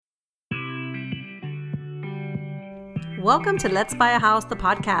Welcome to Let's Buy a House, the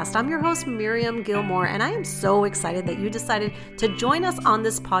podcast. I'm your host, Miriam Gilmore, and I am so excited that you decided to join us on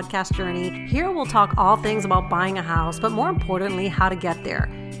this podcast journey. Here we'll talk all things about buying a house, but more importantly, how to get there.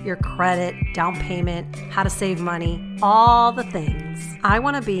 Your credit, down payment, how to save money, all the things. I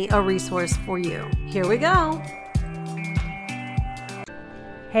want to be a resource for you. Here we go.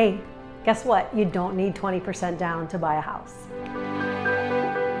 Hey, guess what? You don't need 20% down to buy a house.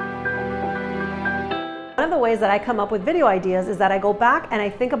 One of the ways that I come up with video ideas is that I go back and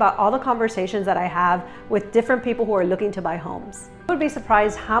I think about all the conversations that I have with different people who are looking to buy homes. I would be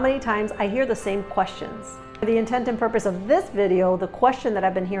surprised how many times I hear the same questions. For the intent and purpose of this video, the question that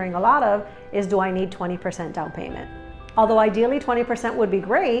I've been hearing a lot of is, do I need 20% down payment? Although ideally 20% would be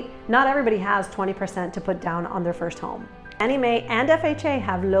great, not everybody has 20% to put down on their first home. Fannie Mae and FHA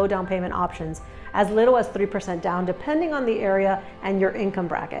have low down payment options, as little as 3% down, depending on the area and your income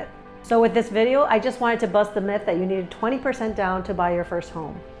bracket. So with this video, I just wanted to bust the myth that you needed 20% down to buy your first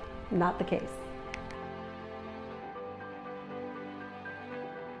home. Not the case.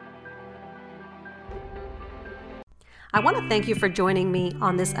 I want to thank you for joining me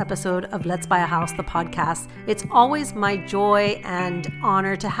on this episode of Let's Buy a House, the podcast. It's always my joy and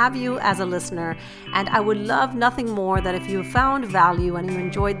honor to have you as a listener. And I would love nothing more that if you found value and you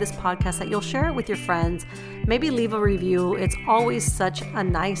enjoyed this podcast, that you'll share it with your friends. Maybe leave a review. It's always such a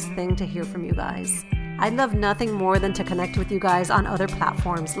nice thing to hear from you guys. I'd love nothing more than to connect with you guys on other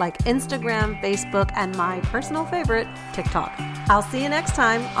platforms like Instagram, Facebook, and my personal favorite, TikTok. I'll see you next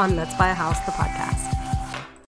time on Let's Buy a House, the podcast.